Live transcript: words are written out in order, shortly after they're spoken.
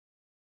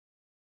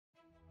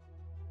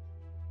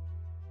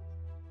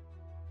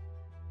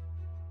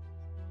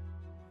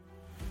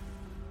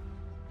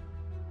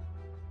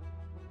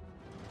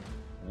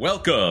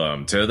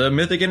Welcome to the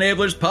Mythic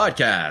Enablers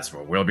podcast,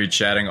 where we'll be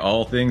chatting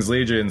all things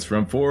Legions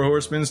from Four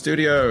Horsemen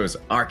Studios.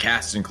 Our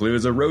cast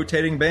includes a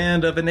rotating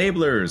band of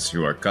enablers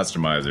who are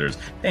customizers,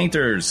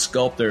 painters,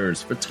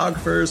 sculptors,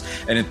 photographers,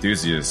 and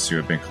enthusiasts who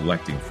have been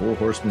collecting Four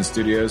Horsemen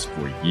Studios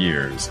for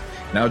years.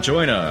 Now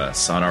join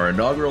us on our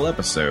inaugural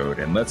episode,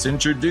 and let's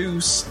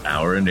introduce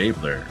our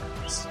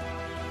enablers.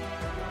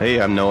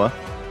 Hey, I'm Noah.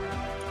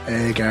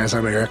 Hey guys,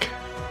 I'm Eric.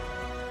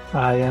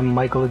 I am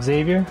Michael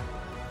Xavier.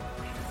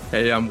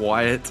 Hey, I'm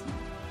Wyatt.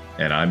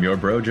 And I'm your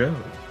bro, Joe.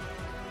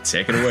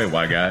 Take it away,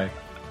 white guy.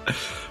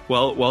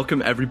 Well,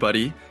 welcome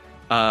everybody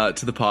to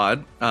the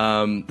pod.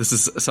 This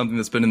is something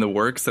that's been in the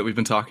works that we've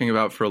been talking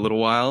about for a little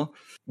while.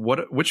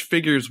 Which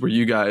figures were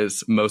you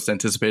guys most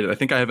anticipated? I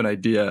think I have an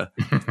idea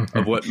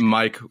of what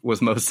Mike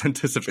was most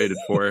anticipated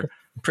for.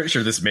 Pretty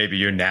sure this may be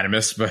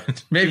unanimous,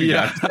 but maybe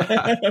not.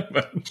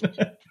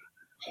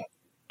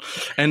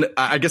 And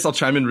I guess I'll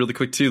chime in really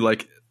quick too.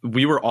 Like,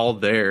 we were all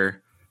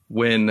there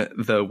when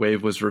the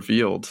wave was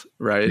revealed,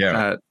 right?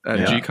 Yeah.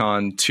 At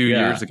G-Con 2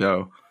 years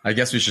ago. I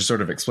guess we should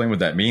sort of explain what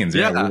that means.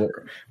 Yeah.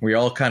 We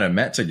all kind of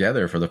met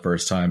together for the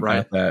first time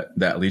at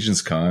that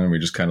Legions Con. We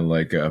just kind of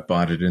like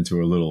bonded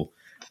into a little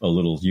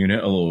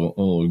unit, a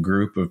little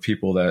group of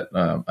people that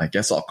I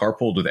guess all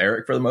carpooled with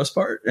Eric for the most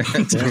part.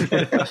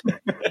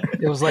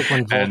 It was like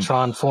when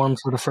Voltron formed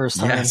for the first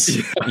time.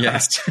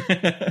 Yes.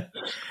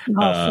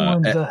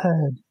 Formed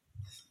ahead.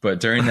 But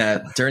during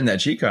that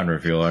G-Con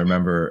reveal, I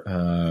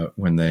remember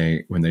when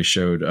they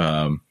showed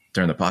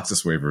during the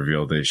Poxus Wave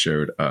reveal, they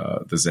showed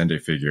the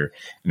Zende figure,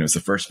 and it was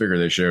the first figure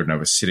they showed, and I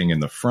was sitting in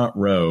the front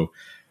row,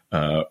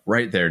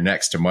 right there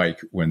next to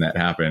Mike when that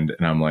happened,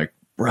 and I'm like,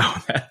 bro,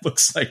 that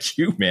looks like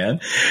you,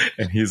 man.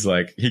 And he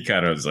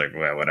kind of was like,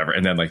 well, whatever.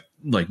 And then like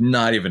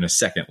not even a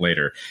second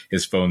later,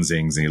 his phone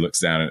zings and he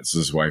looks down and it's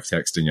his wife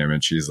texting him,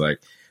 and she's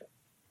like,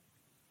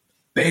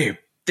 babe,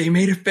 they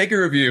made a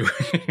figure of you.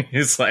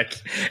 It's like,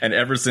 and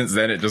ever since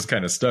then, it just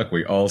kind of stuck.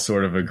 We all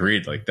sort of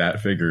agreed, like, that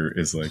figure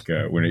is like,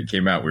 when it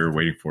came out, we were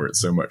waiting for it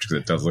so much because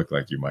it does look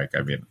like you, Mike.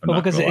 I mean,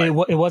 because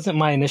it wasn't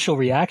my initial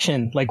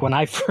reaction. Like, when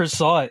I first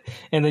saw it,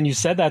 and then you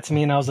said that to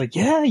me, and I was like,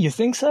 yeah, you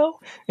think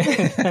so?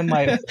 And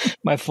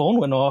my phone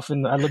went off,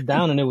 and I looked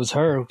down, and it was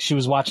her. She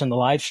was watching the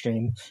live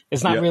stream.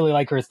 It's not really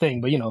like her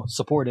thing, but,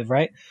 supportive,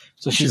 right?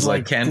 So she's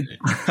like,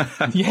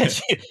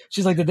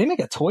 she's like, did they make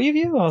a toy of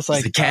you? I was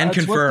like, can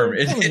confirm.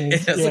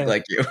 It does look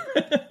like you.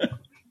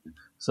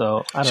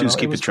 So I don't know. She was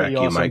keeping track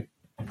of you, Mike.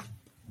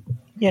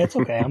 Yeah, it's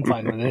okay. I'm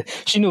fine with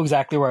it. She knew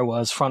exactly where I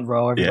was, front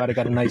row. Everybody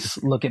got a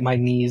nice look at my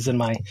knees and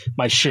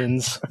my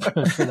shins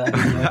for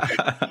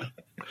that.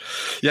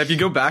 Yeah, if you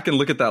go back and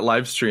look at that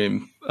live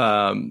stream,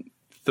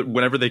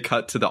 whenever they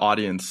cut to the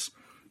audience,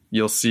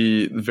 you'll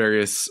see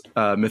various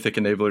Mythic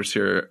enablers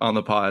here on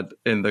the pod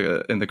in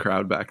the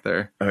crowd back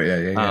there. Oh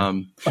yeah.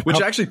 Which,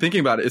 actually,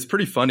 thinking about it, is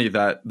pretty funny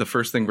that the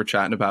first thing we're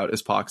chatting about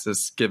is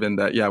Poxus, given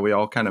that we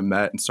all kind of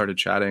met and started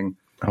chatting.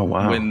 Oh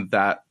wow! When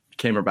that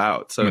came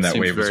about, so when that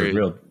wave was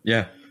real,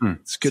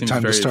 it's a good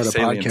time to start a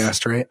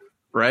podcast, right?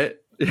 Right.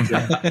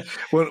 Yeah.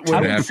 When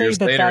half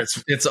years later,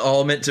 it's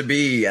all meant to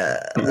be.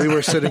 We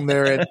were sitting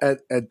there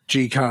at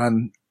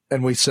G-Con,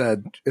 and we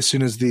said, as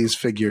soon as these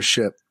figures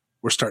ship,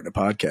 we're starting a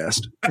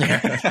podcast.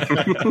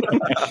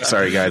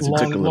 Sorry, guys. It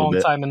took a little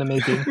bit. Long time in the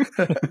making.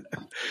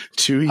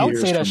 2 years. I would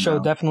say that show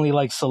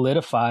definitely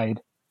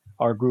solidified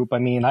our group. I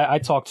mean, I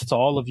talked to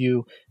all of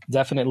you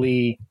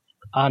definitely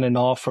on and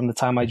off from the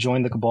time I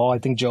joined the Cabal. I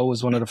think Joe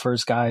was one of the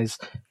first guys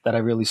that I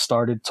really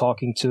started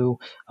talking to.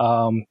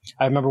 I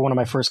remember one of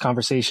my first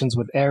conversations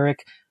with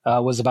Eric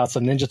was about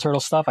some Ninja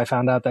Turtle stuff. I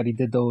found out that he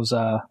did those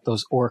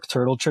Orc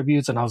Turtle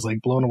tributes, and I was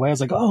like blown away. I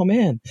was like, oh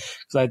man,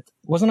 because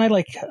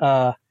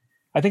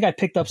I think I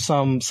picked up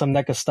some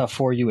NECA stuff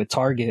for you at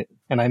Target,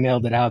 and I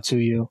mailed it out to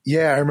you.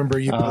 Yeah, I remember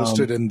you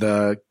posted in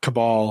the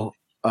Cabal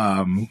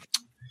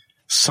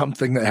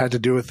something that had to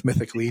do with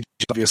Mythic Legion,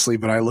 obviously,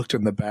 but I looked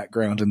in the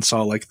background and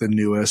saw the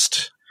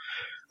newest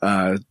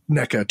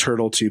NECA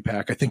Turtle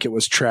 2-pack. I think it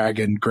was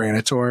Trag and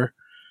Granitor.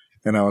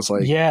 And I was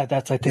like, yeah, I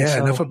think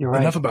so.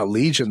 Enough about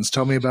Legions.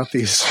 Tell me about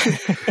these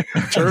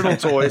turtle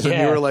toys. And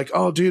you were like,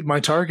 oh, dude, my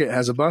Target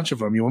has a bunch of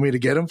them. You want me to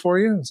get them for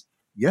you?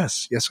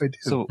 Yes, I do.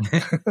 So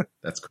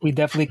that's cool. We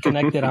definitely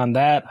connected on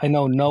that. I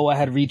know Noah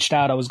had reached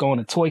out. I was going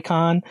to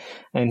ToyCon,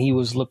 and he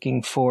was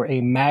looking for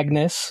a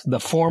Magnus, the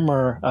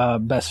former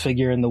best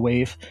figure in the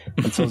wave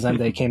until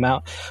Zende came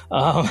out.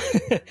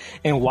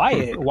 And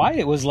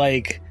Wyatt was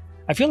like,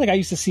 I feel like I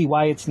used to see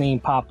Wyatt's name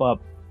pop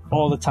up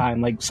all the time.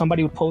 Like,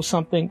 somebody would post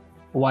something,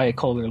 Wyatt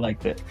Kohler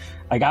liked it.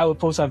 Like, I would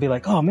post, I'd be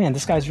like, oh man,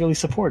 this guy's really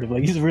supportive.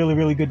 Like, he's a really,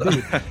 really good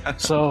dude.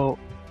 So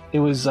it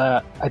was,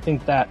 I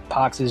think that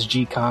Pox's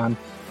G-Con,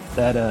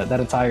 that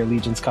entire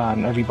Legions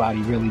Con, everybody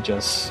really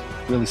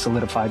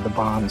solidified the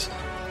bonds